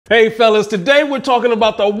Hey fellas, today we're talking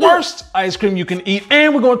about the worst ice cream you can eat,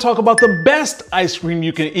 and we're gonna talk about the best ice cream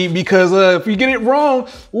you can eat because if you get it wrong,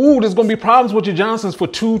 there's gonna be problems with your Johnsons for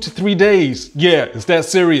 2 to 3 days. Yeah, it's that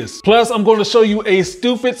serious. Plus, I'm gonna show you a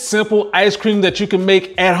stupid, simple ice cream that you can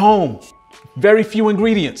make at home. Very few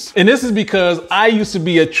ingredients. And this is because I used to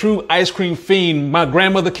be a true ice cream fiend. My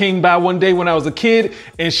grandmother came by one day when I was a kid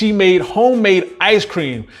and she made homemade ice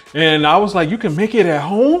cream. And I was like, you can make it at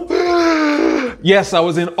home? Yes, I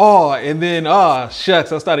was in awe. And then,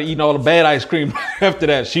 shucks, I started eating all the bad ice cream after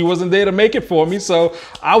that. She wasn't there to make it for me. So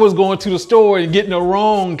I was going to the store and getting the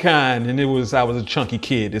wrong kind. And I was a chunky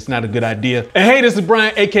kid. It's not a good idea. And hey, this is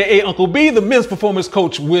Brian, AKA Uncle B, the men's performance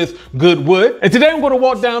coach with Goodwood. And today I'm going to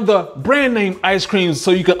walk down the brand name ice creams so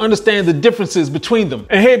you can understand the differences between them.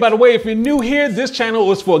 And hey, by the way, if you're new here, this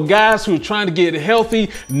channel is for guys who are trying to get healthy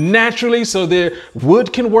naturally so their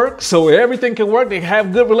wood can work, so everything can work, they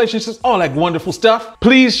have good relationships, all that wonderful stuff.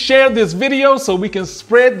 Please share this video so we can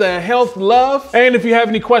spread the health love. And if you have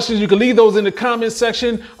any questions, you can leave those in the comment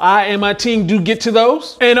section. I and my team do get to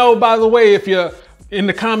those. And oh, by the way, if you're in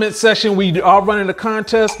the comment section, we are running a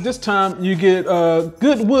contest. This time you get a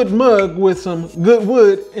Goodwood mug with some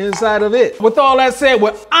Goodwood inside of it. With all that said,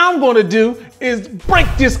 what I'm gonna do is break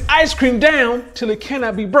this ice cream down till it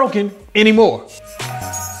cannot be broken anymore.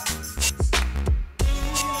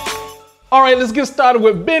 All right, let's get started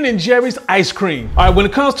with Ben & Jerry's ice cream. All right, when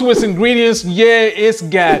it comes to its ingredients, yeah, it's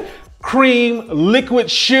got cream, liquid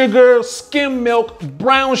sugar, skim milk,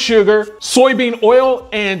 brown sugar, soybean oil,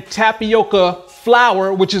 and tapioca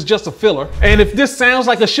flour, which is just a filler. And if this sounds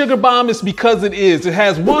like a sugar bomb, it's because it is. It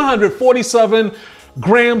has 147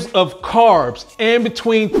 grams of carbs and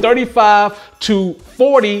between 35 to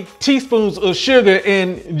 40 teaspoons of sugar.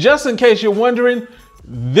 And just in case you're wondering,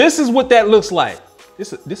 this is what that looks like.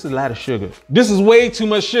 This is a lot of sugar. This is way too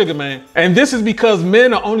much sugar, man. And this is because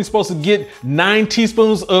men are only supposed to get 9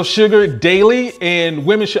 teaspoons of sugar daily and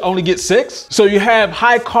women should only get 6. So you have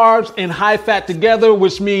high carbs and high fat together,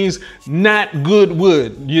 which means not good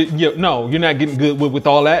wood. No, you're not getting good wood with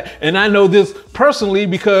all that. And I know this personally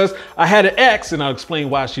because I had an ex, and I'll explain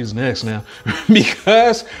why she's an ex now,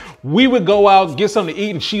 because we would go out, get something to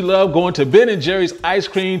eat, and she loved going to Ben & Jerry's ice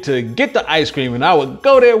cream to get the ice cream. And I would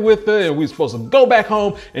go there with her, and we were supposed to go back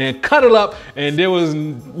home and cuddle up, and there was,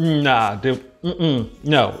 no,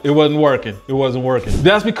 it wasn't working. It wasn't working.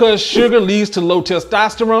 That's because sugar leads to low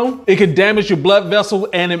testosterone. It can damage your blood vessel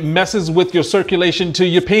and it messes with your circulation to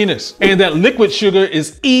your penis. And that liquid sugar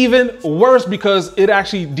is even worse because it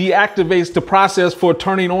actually deactivates the process for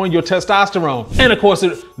turning on your testosterone. And of course,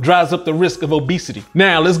 it drives up the risk of obesity.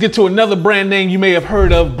 Now, let's get to another brand name you may have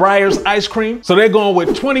heard of, Breyer's ice cream. So they're going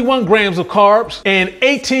with 21 grams of carbs and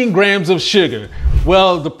 18 grams of sugar.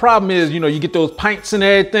 Well, the problem is, you get those pints and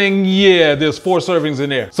everything. Yeah, there's 4 servings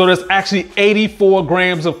in there. So there's actually 84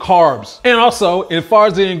 grams of carbs. And also, as far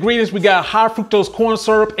as the ingredients, we got high fructose corn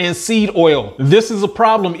syrup and seed oil. This is a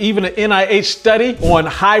problem. Even an NIH study on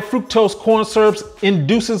high fructose corn syrups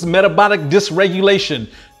induces metabolic dysregulation.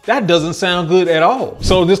 That doesn't sound good at all.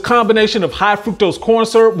 So this combination of high fructose corn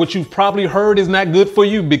syrup, which you've probably heard is not good for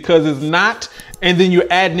you because it's not, and then you're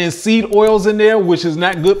adding in seed oils in there, which is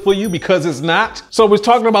not good for you because it's not. So we're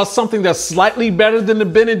talking about something that's slightly better than the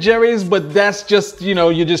Ben & Jerry's, but that's just,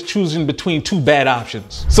 you're just choosing between 2 bad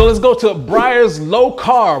options. So let's go to Breyer's low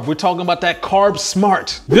carb. We're talking about that Carb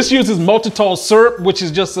Smart. This uses maltitol syrup, which is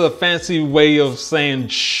just a fancy way of saying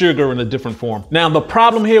sugar in a different form. Now, the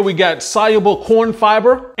problem here, we got soluble corn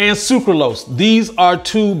fiber and sucralose. These are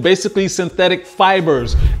 2 basically synthetic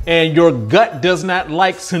fibers, and your gut does not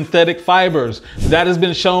like synthetic fibers. That has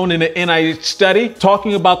been shown in an NIH study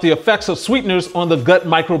talking about the effects of sweeteners on the gut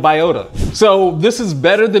microbiota. So this is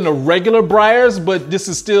better than the regular Breyer's, but this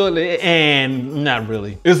is still, not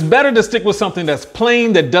really. It's better to stick with something that's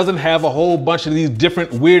plain, that doesn't have a whole bunch of these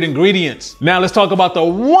different weird ingredients. Now let's talk about the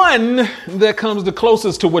one that comes the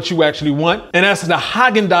closest to what you actually want, and that's the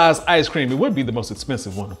Haagen-Dazs ice cream. It would be the most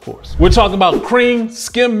expensive one, of course. We're talking about cream,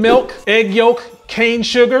 skim milk, egg yolk, cane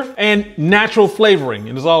sugar, and natural flavoring.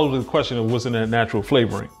 And it's always the question of what's in that natural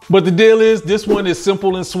flavoring. But the deal is, this one is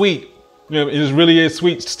simple and sweet. It really is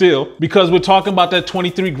sweet still, because we're talking about that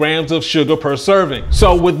 23 grams of sugar per serving.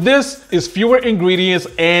 So with this, it's fewer ingredients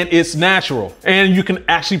and it's natural. And you can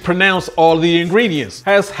actually pronounce all the ingredients.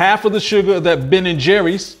 Has half of the sugar of that Ben &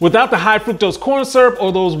 Jerry's without the high fructose corn syrup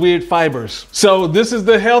or those weird fibers. So this is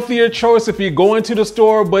the healthier choice if you go into the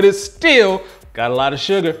store, but it's still got a lot of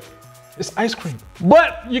sugar. It's ice cream.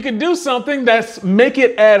 But you can do something that's make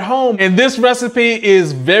it at home. And this recipe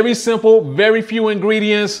is very simple, very few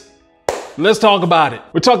ingredients. let's talk about it.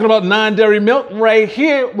 We're talking about non-dairy milk. Right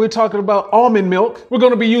here, we're talking about almond milk. We're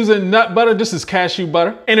gonna be using nut butter. This is cashew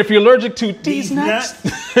butter. And if you're allergic to these nuts,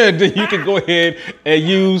 then you can go ahead and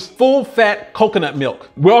use full fat coconut milk.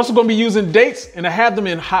 We're also gonna be using dates, and I have them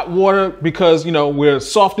in hot water because, you know, we're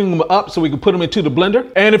softening them up so we can put them into the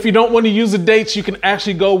blender. And if you don't want to use the dates, you can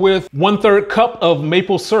actually go with 1/3 cup of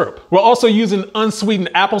maple syrup. We're also using unsweetened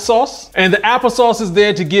applesauce, and the applesauce is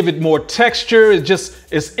there to give it more texture.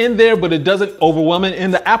 It's in there, but it doesn't overwhelm it,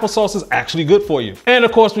 and the applesauce is actually good for you. And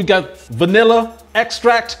of course, we got vanilla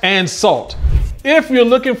extract and salt. If you're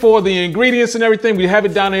looking for the ingredients and everything, we have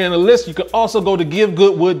it down there in the list. You can also go to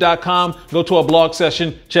givegoodwood.com, go to our blog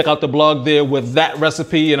session, check out the blog there with that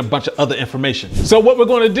recipe and a bunch of other information. So what we're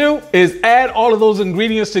going to do is add all of those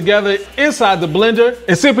ingredients together inside the blender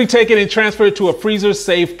and simply take it and transfer it to a freezer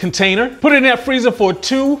safe container. Put it in that freezer for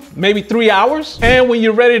 2, maybe 3 hours. And when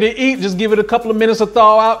you're ready to eat, just give it a couple of minutes to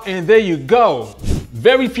thaw out, and there you go.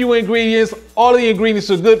 Very few ingredients. All the ingredients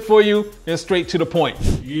are good for you and straight to the point.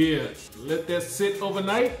 Yeah. Let that sit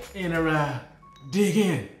overnight and dig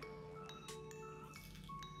in.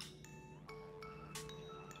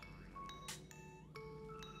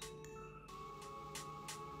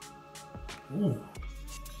 Ooh,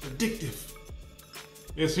 addictive.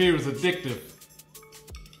 This here is addictive.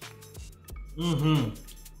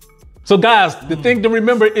 So guys, the thing to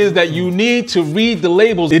remember is that you need to read the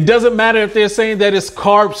labels. It doesn't matter if they're saying that it's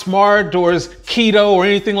carb smart or it's keto or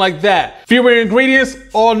anything like that. Fewer ingredients,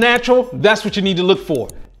 all natural, that's what you need to look for.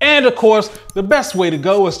 And of course, the best way to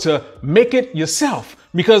go is to make it yourself,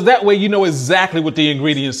 because that way you know exactly what the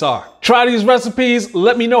ingredients are. Try these recipes,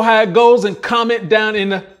 let me know how it goes, and comment down in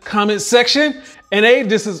the comment section. And hey,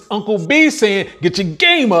 this is Uncle B saying, get your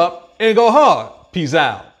game up and go hard. Peace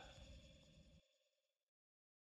out.